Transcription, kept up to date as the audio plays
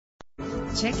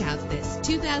Check out this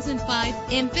 2005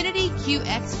 Infiniti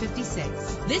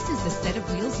QX56. This is the set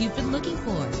of wheels you've been looking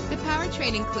for. The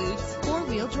powertrain includes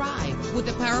four-wheel drive with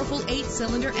a powerful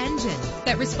 8-cylinder engine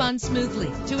that responds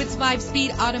smoothly to its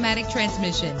 5-speed automatic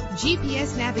transmission.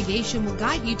 GPS navigation will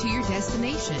guide you to your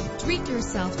destination. Treat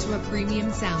yourself to a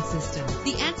premium sound system.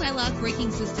 The anti-lock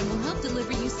braking system will help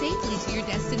deliver you safely to your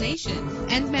destination.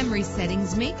 And memory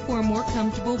settings make for a more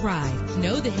comfortable ride.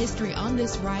 Know the history on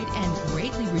this ride and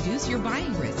greatly reduce your buying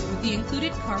risk with the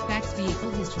included Carfax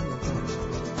Vehicle History Report.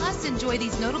 Plus, enjoy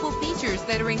these notable features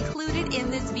that are included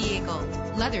in this vehicle: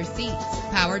 leather seats,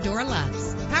 power door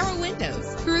locks, power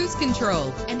windows, cruise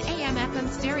control, an AM/FM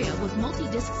stereo with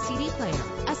multi-disc CD player,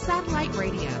 a satellite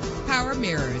radio, power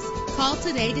mirrors. Call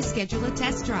today to schedule a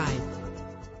test drive.